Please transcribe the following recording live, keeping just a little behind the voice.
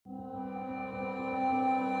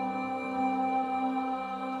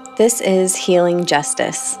This is Healing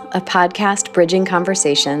Justice, a podcast bridging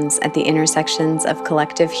conversations at the intersections of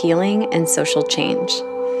collective healing and social change.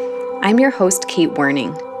 I'm your host, Kate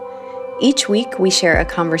Werning. Each week, we share a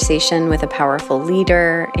conversation with a powerful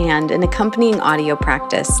leader and an accompanying audio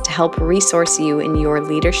practice to help resource you in your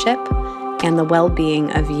leadership and the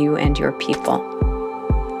well-being of you and your people.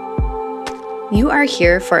 You are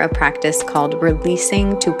here for a practice called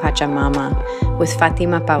Releasing to Pachamama with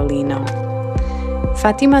Fatima Paulino.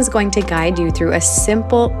 Fatima is going to guide you through a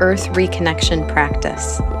simple earth reconnection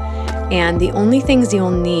practice. And the only things you'll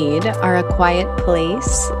need are a quiet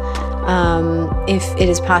place. If it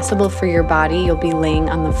is possible for your body, you'll be laying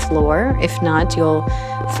on the floor. If not, you'll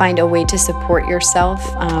find a way to support yourself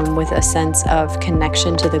with a sense of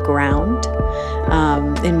connection to the ground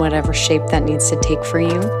in whatever shape that needs to take for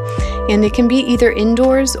you. And it can be either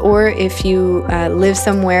indoors, or if you live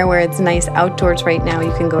somewhere where it's nice outdoors right now,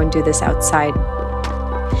 you can go and do this outside.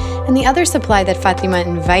 And the other supply that Fatima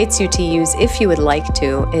invites you to use, if you would like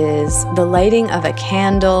to, is the lighting of a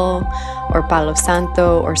candle or palo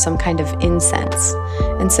santo or some kind of incense.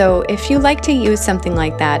 And so if you like to use something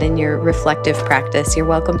like that in your reflective practice, you're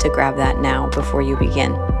welcome to grab that now before you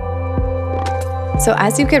begin. So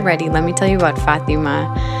as you get ready, let me tell you about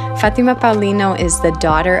Fatima. Fatima Paulino is the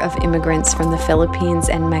daughter of immigrants from the Philippines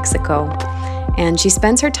and Mexico, and she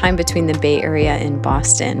spends her time between the Bay Area and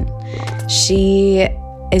Boston. She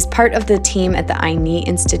is part of the team at the Aini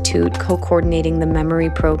Institute, co-coordinating the memory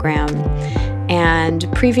program, and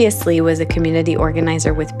previously was a community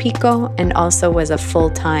organizer with PICO and also was a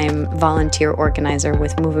full-time volunteer organizer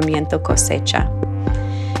with Movimiento Cosecha.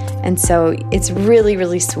 And so it's really,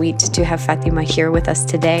 really sweet to have Fatima here with us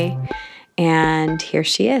today, and here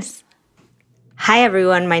she is. Hi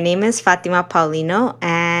everyone, my name is Fatima Paulino,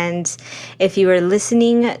 and if you were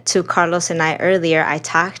listening to Carlos and I earlier, I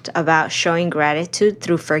talked about showing gratitude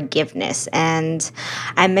through forgiveness, and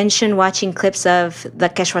I mentioned watching clips of the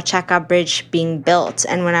Quechua-Chaca Bridge being built.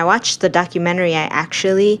 And when I watched the documentary, I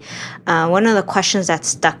actually, one of the questions that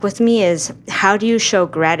stuck with me is, how do you show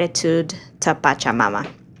gratitude to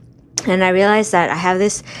Pachamama? And I realized that I have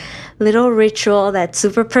this little ritual that's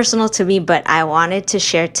super personal to me, but I wanted to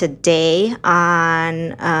share today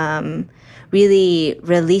on really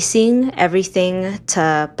releasing everything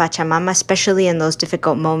to Pachamama, especially in those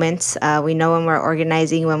difficult moments. We know when we're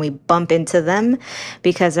organizing, when we bump into them,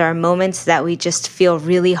 because there are moments that we just feel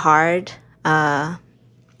really hard about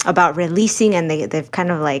releasing, and they've kind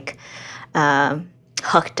of like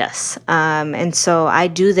hooked us. And so I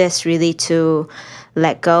do this really to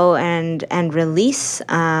let go and release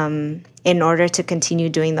in order to continue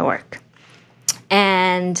doing the work.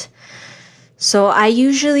 And so I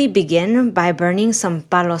usually begin by burning some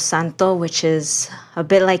palo santo, which is a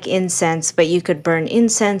bit like incense, but you could burn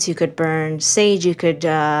incense, you could burn sage, you could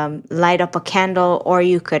light up a candle, or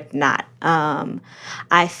you could not.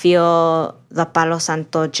 I feel the palo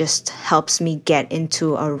santo just helps me get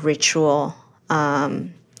into a ritual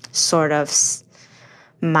sort of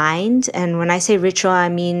mind. And when I say ritual, I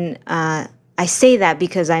mean, I say that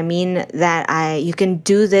because I mean that you can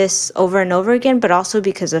do this over and over again, but also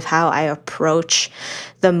because of how I approach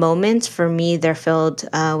the moments. For me, they're filled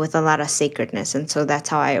with a lot of sacredness. And so that's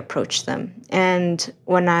how I approach them. And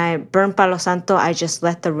when I burn Palo Santo, I just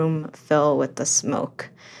let the room fill with the smoke.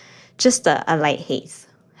 Just a light haze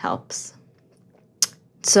helps.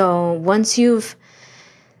 So once you've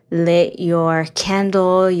lit your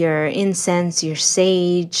candle, your incense, your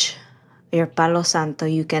sage, your Palo Santo,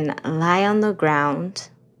 you can lie on the ground,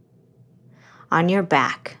 on your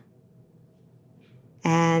back,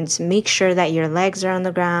 and make sure that your legs are on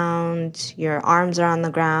the ground, your arms are on the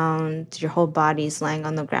ground, your whole body is lying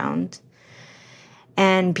on the ground.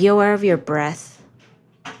 And be aware of your breath,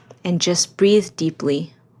 and just breathe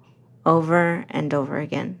deeply over and over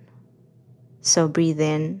again. So breathe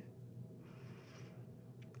in,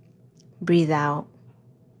 breathe out.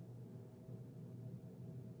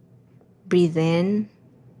 Breathe in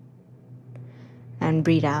and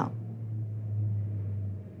breathe out.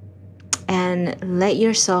 And let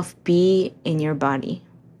yourself be in your body,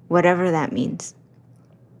 whatever that means.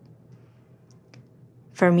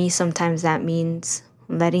 For me, sometimes that means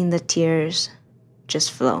letting the tears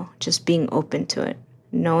just flow, just being open to it.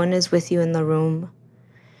 No one is with you in the room.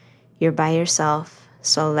 You're by yourself,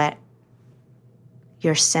 so let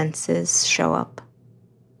your senses show up.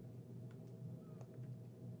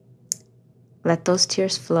 Let those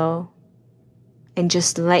tears flow, and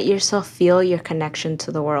just let yourself feel your connection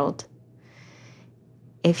to the world.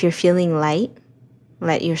 If you're feeling light,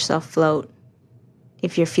 let yourself float.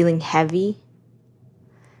 If you're feeling heavy,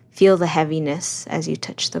 feel the heaviness as you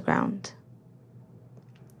touch the ground.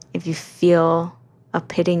 If you feel a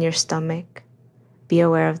pit in your stomach, be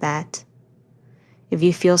aware of that. If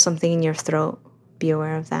you feel something in your throat, be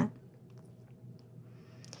aware of that.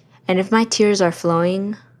 And if my tears are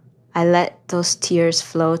flowing, I let those tears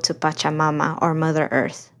flow to Pachamama, or Mother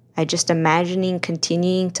Earth. I just imagining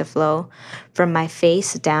continuing to flow from my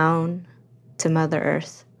face down to Mother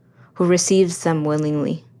Earth, who receives them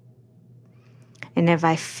willingly. And if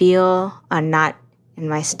I feel a knot in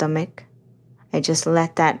my stomach, I just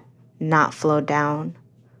let that knot flow down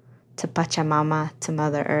to Pachamama, to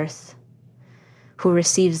Mother Earth, who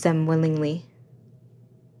receives them willingly,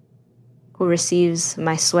 who receives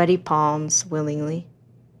my sweaty palms willingly.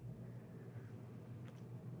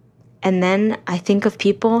 And then I think of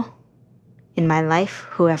people in my life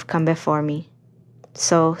who have come before me.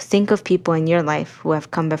 So think of people in your life who have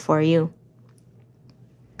come before you.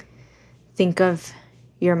 Think of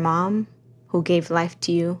your mom who gave life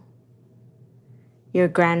to you, your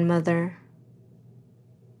grandmother,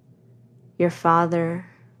 your father,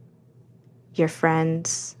 your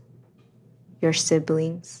friends, your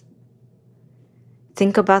siblings.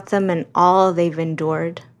 Think about them and all they've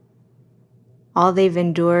endured. All they've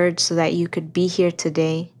endured so that you could be here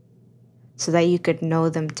today, so that you could know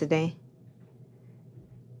them today.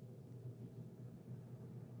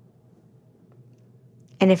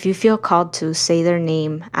 And if you feel called to, say their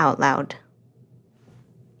name out loud.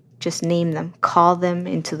 Just name them. Call them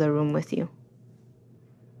into the room with you.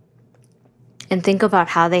 And think about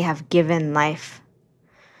how they have given life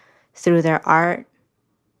through their art,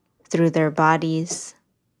 through their bodies,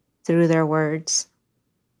 through their words,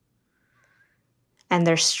 and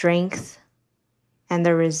their strength and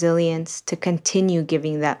their resilience to continue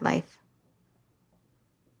giving that life.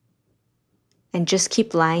 And just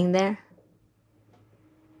keep lying there.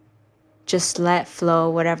 Just let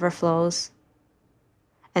flow whatever flows,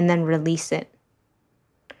 and then release it.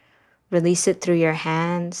 Release it through your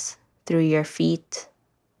hands, through your feet,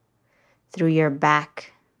 through your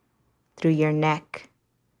back, through your neck.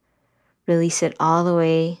 Release it all the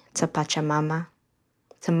way to Pachamama,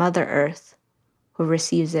 to Mother Earth, who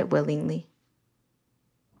receives it willingly.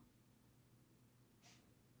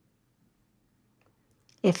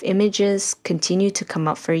 If images continue to come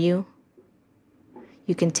up for you,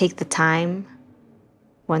 you can take the time,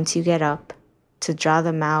 once you get up, to draw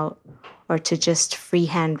them out or to just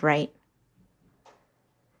freehand write.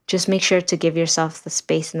 Just make sure to give yourself the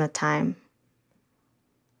space and the time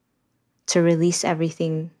to release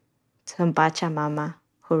everything to Pachamama,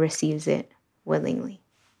 who receives it willingly.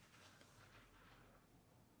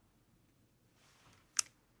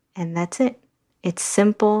 And that's it. It's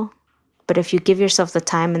simple, but if you give yourself the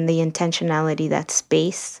time and the intentionality, that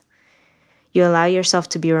space, you allow yourself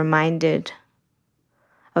to be reminded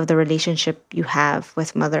of the relationship you have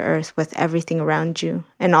with Mother Earth, with everything around you,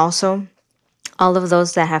 and also all of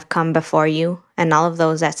those that have come before you and all of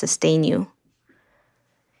those that sustain you,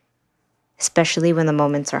 especially when the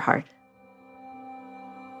moments are hard.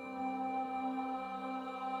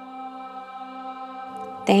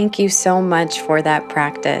 Thank you so much for that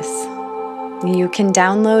practice. You can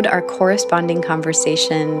download our corresponding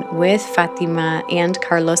conversation with Fatima and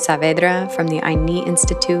Carlos Saavedra from the Aini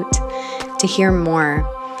Institute to hear more.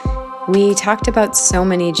 We talked about so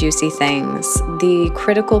many juicy things: the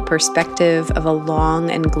critical perspective of a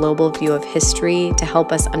long and global view of history to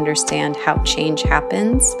help us understand how change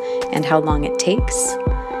happens and how long it takes,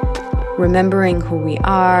 remembering who we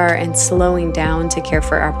are and slowing down to care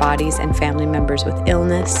for our bodies and family members with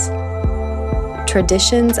illness,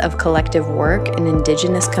 traditions of collective work in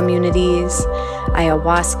indigenous communities,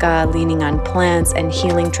 ayahuasca leaning on plants and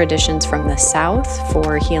healing traditions from the South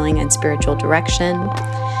for healing and spiritual direction,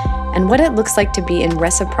 and what it looks like to be in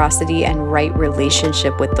reciprocity and right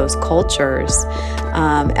relationship with those cultures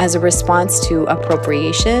as a response to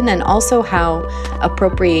appropriation, and also how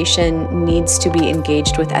appropriation needs to be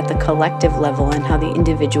engaged with at the collective level and how the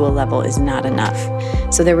individual level is not enough.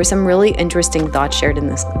 So there were some really interesting thoughts shared in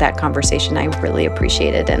that conversation I really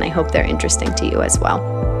appreciated, and I hope they're interesting to you as well.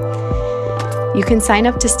 You can sign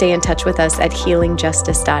up to stay in touch with us at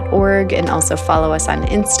healingjustice.org, and also follow us on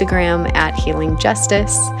Instagram at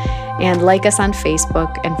healingjustice, and like us on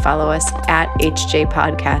Facebook and follow us at HJ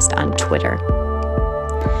Podcast on Twitter.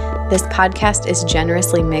 This podcast is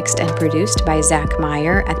generously mixed and produced by Zach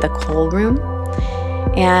Meyer at the Cole Room.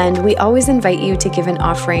 And we always invite you to give an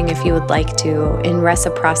offering if you would like to, in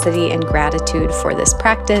reciprocity and gratitude for this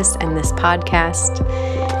practice and this podcast.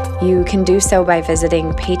 You can do so by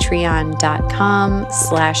visiting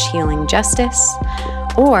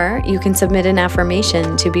patreon.com/healingjustice, or you can submit an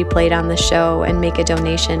affirmation to be played on the show and make a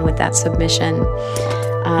donation with that submission.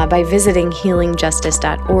 by visiting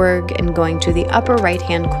healingjustice.org and going to the upper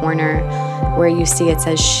right-hand corner where you see it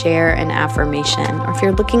says share an affirmation. Or if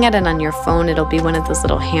you're looking at it on your phone, it'll be one of those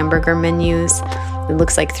little hamburger menus. It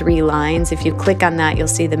looks like 3 lines. If you click on that, you'll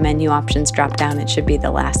see the menu options drop down. It should be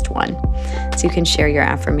the last one. So you can share your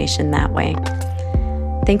affirmation that way.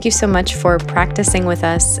 Thank you so much for practicing with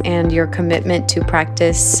us and your commitment to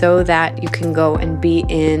practice so that you can go and be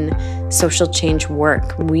in social change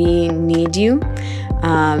work. We need you,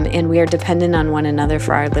 and we are dependent on one another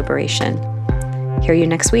for our liberation. Hear you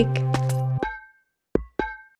next week.